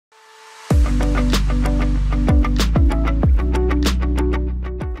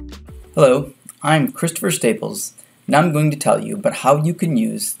Hello, I'm Christopher Staples, and I'm going to tell you about how you can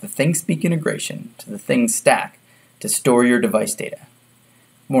use the ThingSpeak integration to the Things stack to store your device data.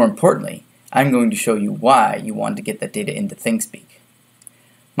 More importantly, I'm going to show you why you want to get that data into ThingSpeak.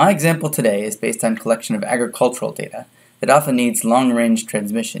 My example today is based on a collection of agricultural data that often needs long-range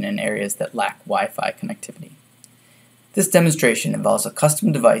transmission in areas that lack Wi-Fi connectivity. This demonstration involves a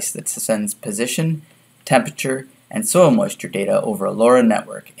custom device that sends position, temperature, and soil moisture data over a LoRa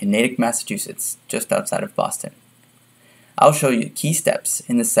network in Natick, Massachusetts, just outside of Boston. I'll show you key steps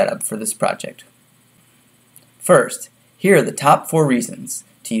in the setup for this project. First, here are the top 4 reasons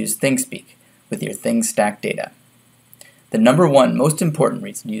to use ThingSpeak with your ThingStack data. The number 1 most important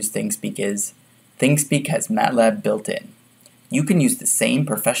reason to use ThingSpeak is ThingSpeak has MATLAB built in. You can use the same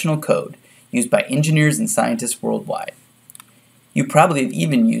professional code used by engineers and scientists worldwide. You probably have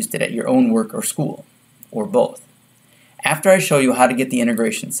even used it at your own work or school, or both. After I show you how to get the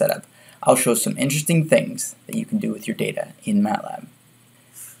integration set up, I'll show some interesting things that you can do with your data in MATLAB.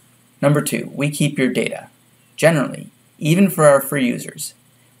 Number 2, we keep your data. Generally, even for our free users,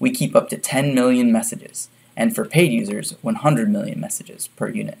 we keep up to 10 million messages, and for paid users, 100 million messages per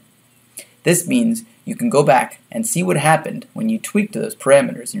unit. This means you can go back and see what happened when you tweaked those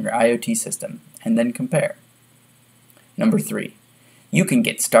parameters in your IoT system, and then compare. Number 3, you can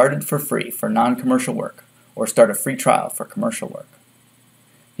get started for free for non-commercial work, or start a free trial for commercial work.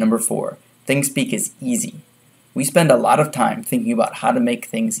 Number 4, ThingSpeak is easy. We spend a lot of time thinking about how to make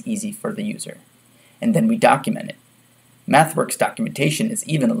things easy for the user, and then we document it. MathWorks documentation is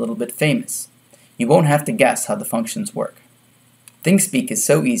even a little bit famous. You won't have to guess how the functions work. ThingSpeak is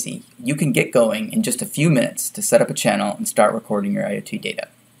so easy, you can get going in just a few minutes to set up a channel and start recording your IoT data.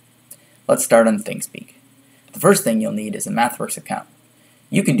 Let's start on ThingSpeak. The first thing you'll need is a MathWorks account.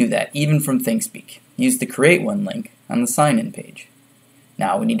 You can do that even from ThingSpeak. Use the Create One link on the sign-in page.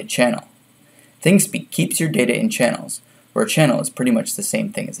 Now we need a channel. ThingSpeak keeps your data in channels, where a channel is pretty much the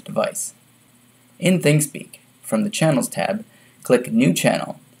same thing as a device. In ThingSpeak, from the Channels tab, click New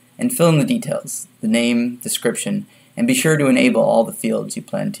Channel and fill in the details, the name, description, and be sure to enable all the fields you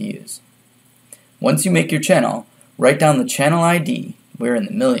plan to use. Once you make your channel, write down the channel ID, we're in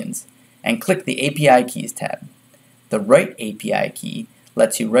the millions, and click the API Keys tab. The Write API key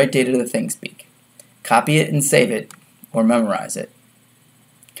lets you write data to ThingSpeak. Copy it and save it, or memorize it.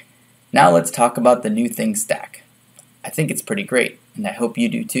 Now let's talk about the new ThingStack. I think it's pretty great, and I hope you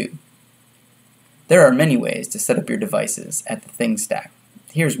do too. There are many ways to set up your devices at the ThingStack.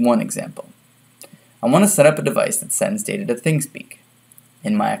 Here's one example. I want to set up a device that sends data to ThingSpeak.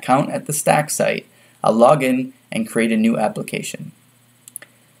 In my account at the Stack site, I'll log in and create a new application.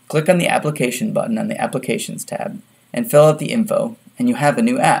 Click on the Application button on the Applications tab and fill out the info, and you have a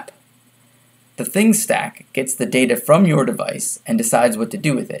new app. The ThingStack gets the data from your device and decides what to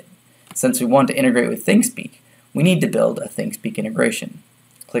do with it. Since we want to integrate with ThingSpeak, we need to build a ThingSpeak integration.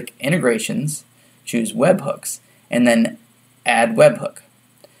 Click Integrations, choose Webhooks, and then Add Webhook.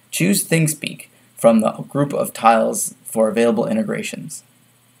 Choose ThingSpeak from the group of tiles for available integrations.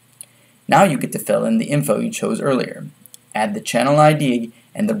 Now you get to fill in the info you chose earlier. Add the channel ID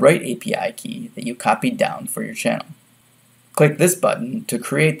and the Write API key that you copied down for your channel. Click this button to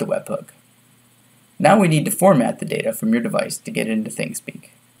create the webhook. Now we need to format the data from your device to get it into ThingSpeak.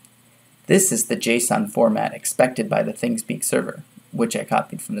 This is the JSON format expected by the ThingSpeak server, which I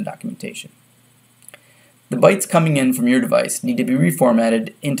copied from the documentation. The bytes coming in from your device need to be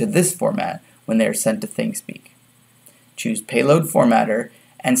reformatted into this format when they are sent to ThingSpeak. Choose Payload Formatter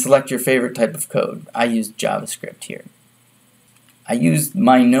and select your favorite type of code. I used JavaScript here. I used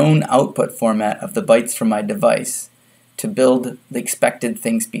my known output format of the bytes from my device to build the expected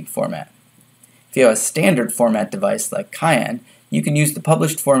ThingSpeak format. If you have a standard format device like Cayenne, you can use the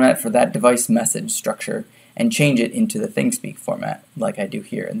published format for that device message structure and change it into the ThingSpeak format, like I do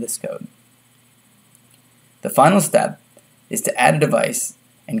here in this code. The final step is to add a device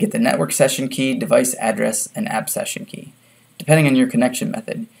and get the network session key, device address, and app session key. Depending on your connection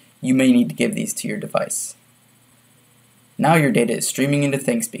method, you may need to give these to your device. Now your data is streaming into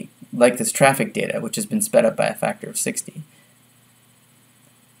ThingSpeak, like this traffic data, which has been sped up by a factor of 60.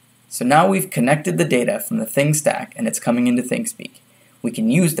 So now we've connected the data from the ThingStack and it's coming into ThingSpeak. We can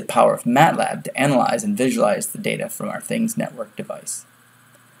use the power of MATLAB to analyze and visualize the data from our Things network device.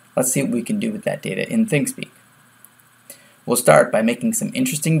 Let's see what we can do with that data in ThingSpeak. We'll start by making some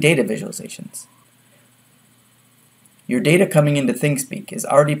interesting data visualizations. Your data coming into ThingSpeak is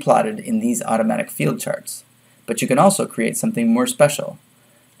already plotted in these automatic field charts, but you can also create something more special,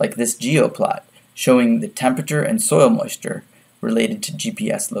 like this geoplot showing the temperature and soil moisture related to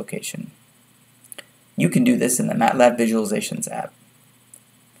GPS location. You can do this in the MATLAB Visualizations app.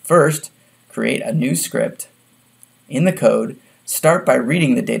 First, create a new script. In the code, start by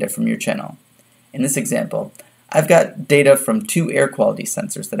reading the data from your channel. In this example, I've got data from 2 air quality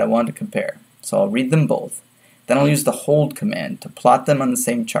sensors that I want to compare, so I'll read them both. Then I'll use the hold command to plot them on the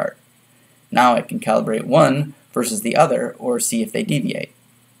same chart. Now I can calibrate one versus the other or see if they deviate.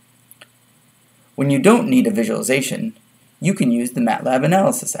 When you don't need a visualization, you can use the MATLAB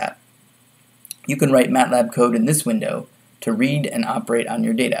Analysis app. You can write MATLAB code in this window to read and operate on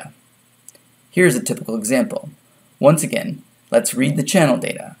your data. Here's a typical example. Once again, let's read the channel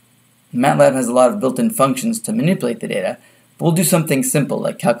data. MATLAB has a lot of built-in functions to manipulate the data, but we'll do something simple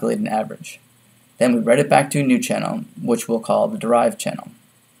like calculate an average. Then we write it back to a new channel, which we'll call the derived channel.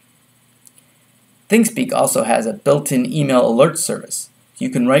 ThingSpeak also has a built-in email alert service. So you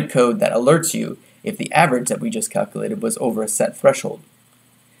can write code that alerts you if the average that we just calculated was over a set threshold.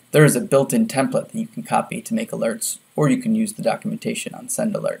 There is a built-in template that you can copy to make alerts, or you can use the documentation on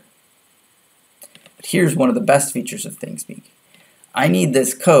Send Alert. But here's one of the best features of ThingSpeak. I need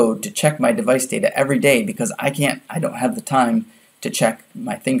this code to check my device data every day because I don't have the time to check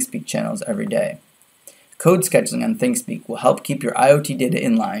my ThingSpeak channels every day. Code scheduling on ThingSpeak will help keep your IoT data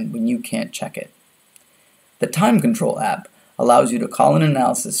in line when you can't check it. The Time Control app allows you to call an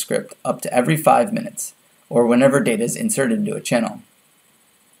analysis script up to every 5 minutes, or whenever data is inserted into a channel.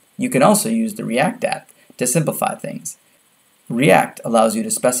 You can also use the React app to simplify things. React allows you to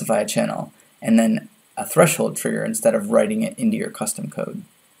specify a channel and then a threshold trigger instead of writing it into your custom code.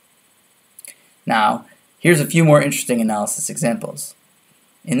 Now, here's a few more interesting analysis examples.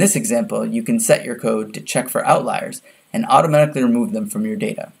 In this example, you can set your code to check for outliers and automatically remove them from your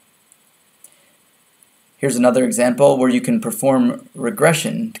data. Here's another example where you can perform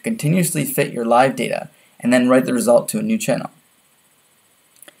regression to continuously fit your live data and then write the result to a new channel.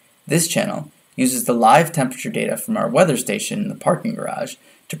 This channel uses the live temperature data from our weather station in the parking garage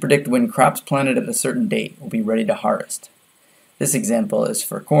to predict when crops planted at a certain date will be ready to harvest. This example is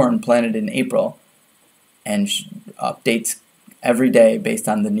for corn planted in April and updates every day based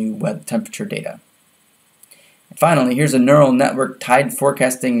on the new weather temperature data. And finally, here's a neural network tide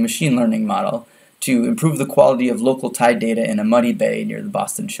forecasting machine learning model to improve the quality of local tide data in a muddy bay near the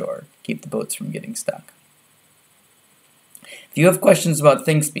Boston shore, keep the boats from getting stuck. If you have questions about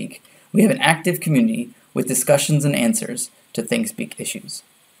ThingSpeak, we have an active community with discussions and answers to ThingSpeak issues.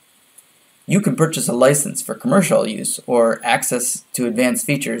 You can purchase a license for commercial use or access to advanced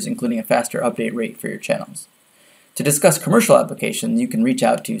features, including a faster update rate for your channels. To discuss commercial applications, you can reach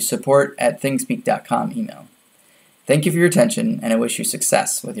out to support@thingspeak.com email. Thank you for your attention, and I wish you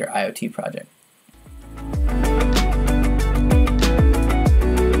success with your IoT project.